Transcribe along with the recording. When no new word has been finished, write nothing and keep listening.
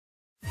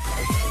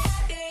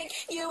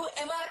you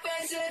and my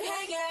friends would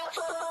hang out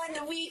on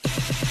the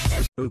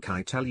weekend.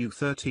 Oukitel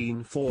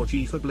U13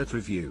 4G Phablet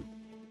review.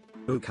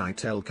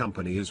 Oukitel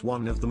company is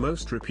one of the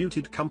most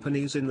reputed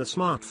companies in the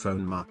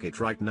smartphone market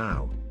right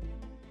now.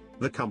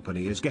 The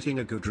company is getting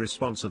a good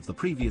response of the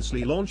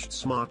previously launched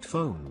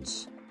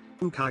smartphones.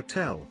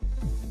 Oukitel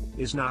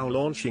is now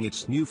launching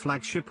its new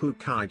flagship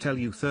Oukitel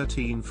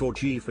U13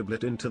 4G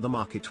Phablet into the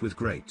market with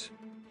great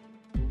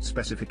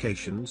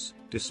specifications,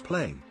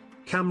 display,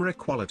 camera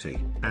quality,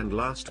 and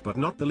last but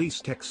not the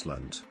least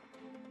excellent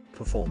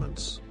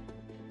performance.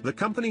 The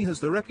company has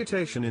the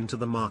reputation into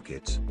the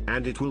market,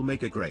 and it will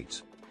make a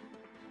great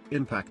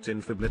impact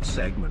in phablet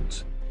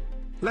segment.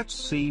 Let's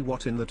see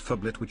what in that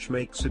phablet which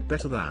makes it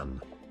better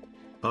than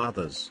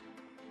others.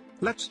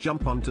 Let's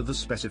jump onto the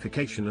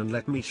specification and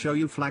let me show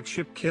you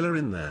flagship killer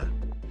in there.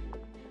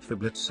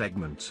 Phablet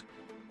segment.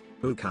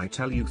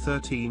 Oukitel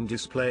U13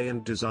 display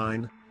and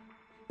design.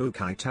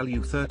 Oukitel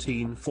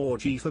U13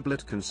 4G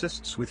Phablet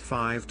consists with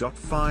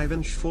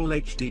 5.5-inch Full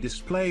HD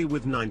display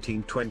with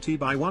 1920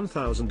 by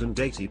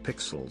 1080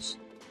 pixels.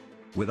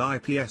 With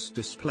IPS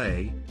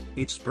display,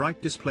 its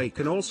bright display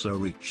can also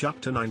reach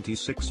up to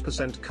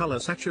 96% color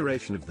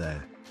saturation of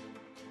their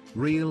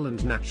real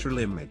and natural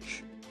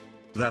image.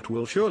 That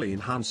will surely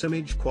enhance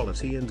image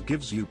quality and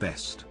gives you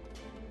best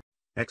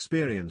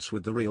experience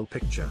with the real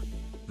picture.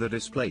 The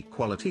display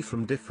quality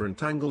from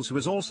different angles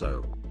was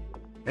also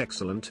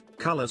excellent.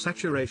 Color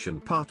saturation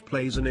part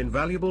plays an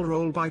invaluable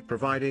role by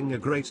providing a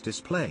great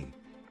display.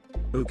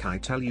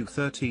 Oukitel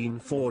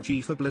U13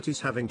 4G Phablet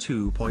is having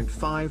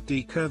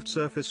 2.5D curved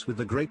surface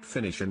with a great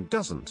finish and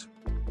doesn't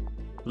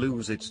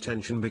lose its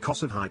tension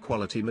because of high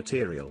quality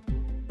material.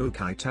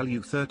 Oukitel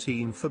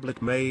U13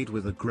 Phablet made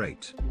with a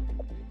great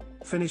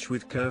finish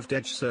with curved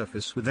edge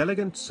surface with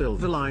elegant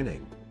silver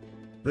lining.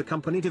 The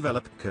company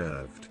developed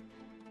curved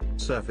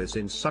surface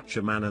in such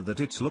a manner that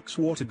it looks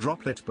water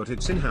droplet, but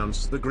it's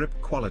enhanced the grip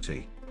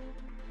quality.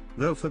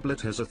 Though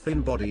phablet has a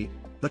thin body,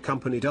 the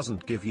company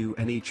doesn't give you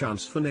any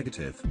chance for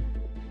negative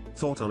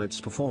thought on its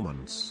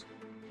performance.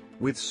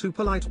 With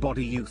super light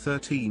body,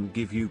 U13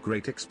 give you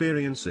great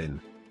experience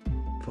in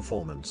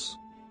performance.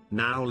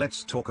 Now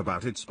let's talk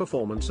about its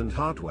performance and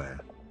hardware.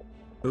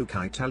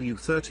 Oukitel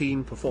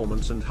U13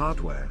 performance and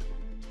hardware.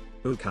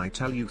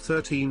 Oukitel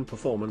U13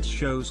 performance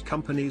shows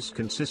company's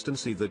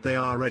consistency that they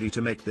are ready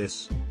to make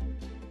this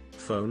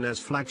phone as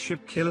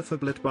flagship killer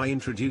phablet by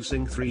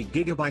introducing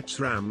 3GB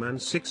RAM and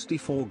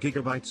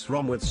 64GB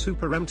ROM with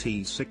Super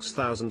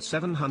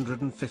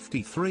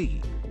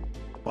MT6753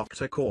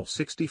 octa-core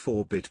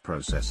 64-bit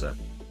processor.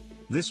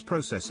 This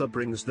processor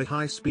brings the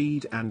high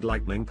speed and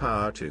lightning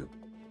power to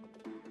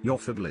your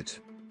phablet.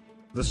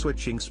 The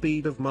switching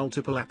speed of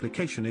multiple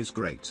application is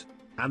great,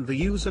 and the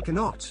user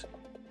cannot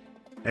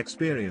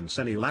experience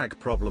any lag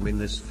problem in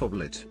this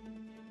phablet.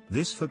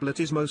 This phablet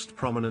is most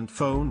prominent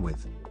phone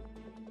with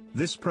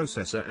this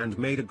processor and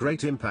made a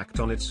great impact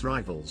on its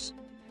rivals.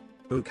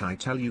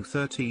 Oukitel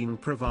U13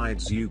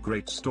 provides you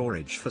great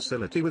storage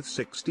facility with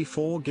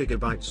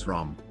 64GB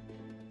ROM.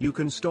 You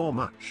can store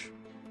much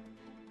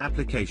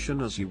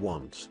application as you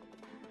want.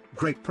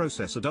 Great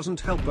processor doesn't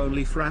help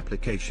only for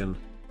application,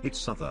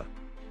 its other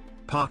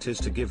part is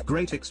to give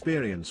great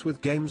experience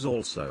with games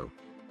also.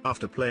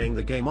 After playing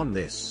the game on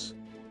this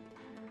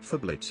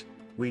phablet,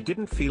 we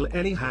didn't feel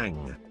any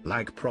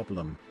lag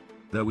problem,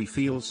 though we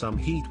feel some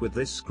heat with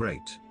this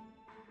great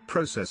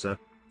processor.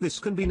 This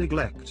can be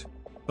neglect.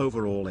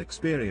 Overall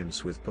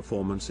experience with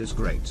performance is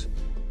great.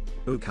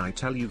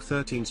 Oukitel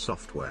U13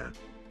 software.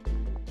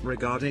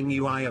 Regarding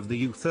UI of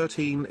the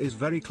U13 is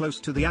very close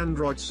to the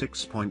Android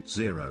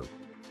 6.0.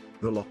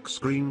 The lock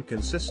screen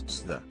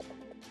consists the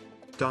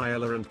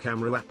dialer and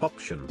camera app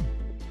option.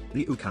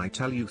 The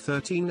Oukitel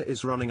U13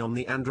 is running on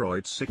the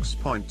Android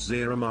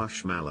 6.0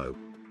 Marshmallow.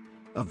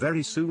 A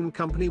very soon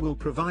company will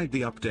provide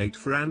the update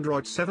for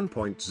Android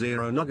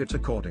 7.0 Nougat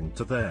according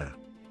to their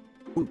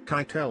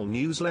Oukitel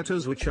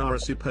newsletters, which are a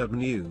superb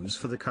news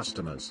for the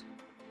customers.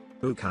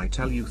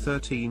 Oukitel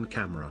U13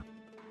 camera.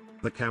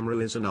 The camera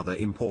is another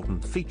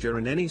important feature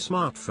in any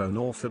smartphone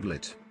or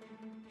phablet.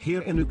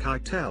 Here in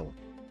Oukitel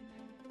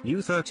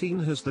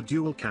U13 has the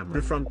dual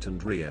camera front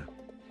and rear.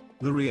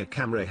 The rear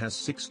camera has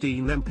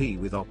 16MP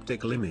with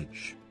optical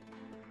image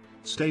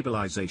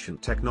stabilization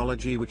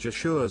technology, which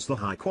assures the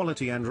high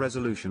quality and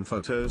resolution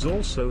photos.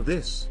 Also,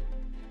 this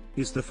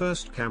is the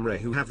first camera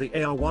who have the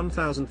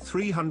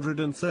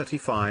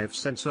AR1335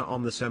 sensor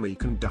on the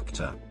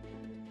semiconductor.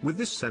 With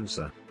this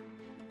sensor,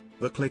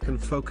 the click and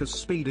focus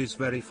speed is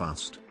very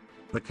fast.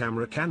 The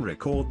camera can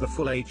record the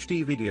full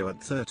HD video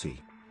at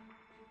 30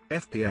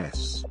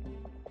 FPS.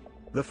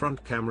 The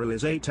front camera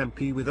is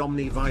 8MP with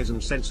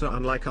omnivisor sensor,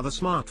 unlike other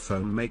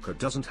smartphone maker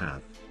doesn't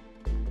have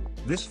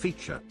this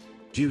feature.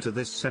 Due to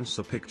this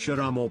sensor, picture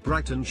are more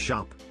bright and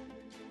sharp.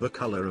 The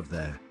color of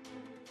their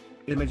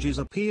images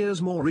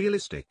appears more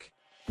realistic.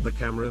 The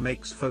camera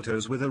makes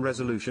photos with a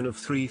resolution of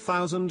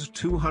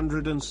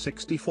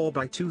 3264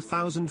 by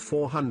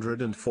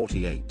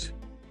 2448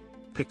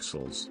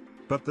 pixels,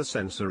 but the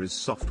sensor is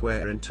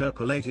software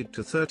interpolated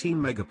to 13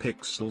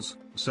 megapixels,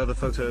 so the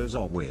photos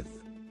are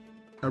with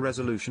A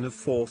resolution of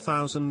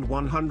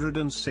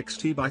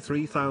 4160 by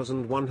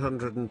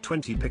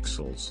 3120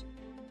 pixels.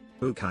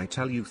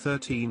 Oukitel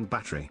U13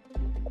 battery.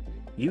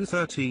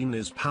 U13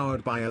 is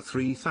powered by a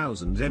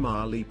 3000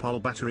 mAh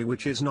LiPo battery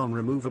which is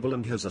non-removable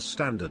and has a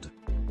standard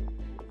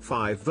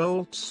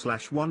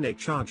 5V/1A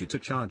charger to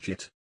charge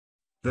it.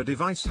 The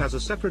device has a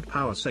separate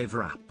power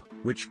saver app,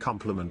 which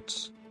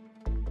complements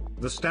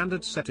the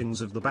standard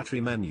settings of the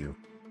battery menu.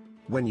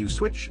 When you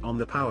switch on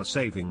the power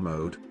saving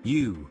mode,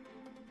 you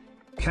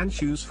can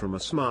choose from a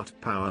smart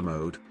power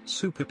mode,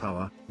 super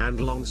power, and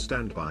long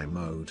standby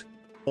mode.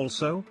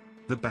 Also,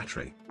 the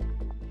battery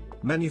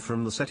menu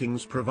from the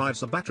settings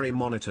provides a battery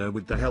monitor.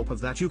 With the help of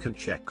that you can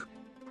check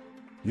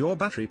your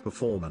battery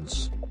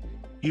performance.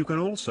 You can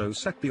also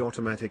set the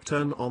automatic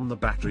turn on the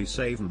battery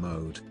save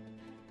mode.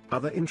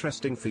 Other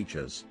interesting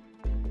features.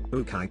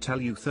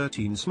 Oukitel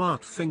U13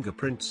 smart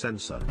fingerprint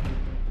sensor.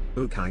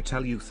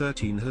 Oukitel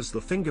U13 has the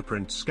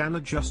fingerprint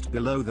scanner just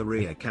below the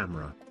rear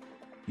camera.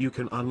 You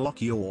can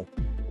unlock your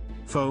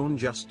phone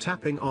just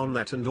tapping on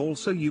that, and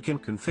also you can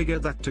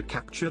configure that to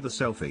capture the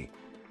selfie.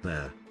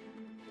 There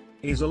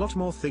is a lot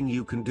more thing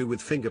you can do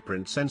with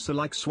fingerprint sensor,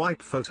 like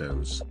swipe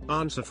photos,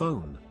 answer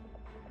phone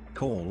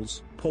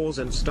calls, pause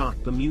and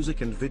start the music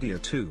and video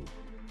too.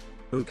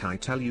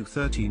 Oukitel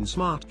U13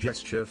 smart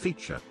gesture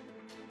feature.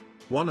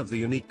 One of the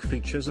unique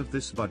features of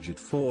this budget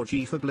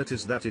 4G phablet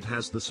is that it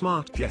has the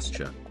smart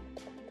gesture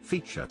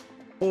feature.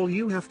 All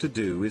you have to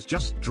do is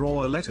just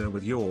draw a letter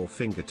with your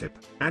fingertip,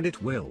 and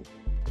it will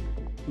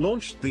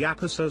launch the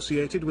app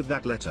associated with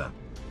that letter.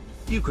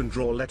 You can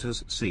draw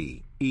letters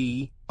C,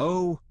 E,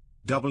 O,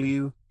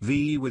 W,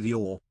 V with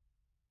your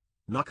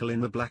knuckle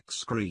in the black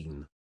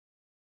screen.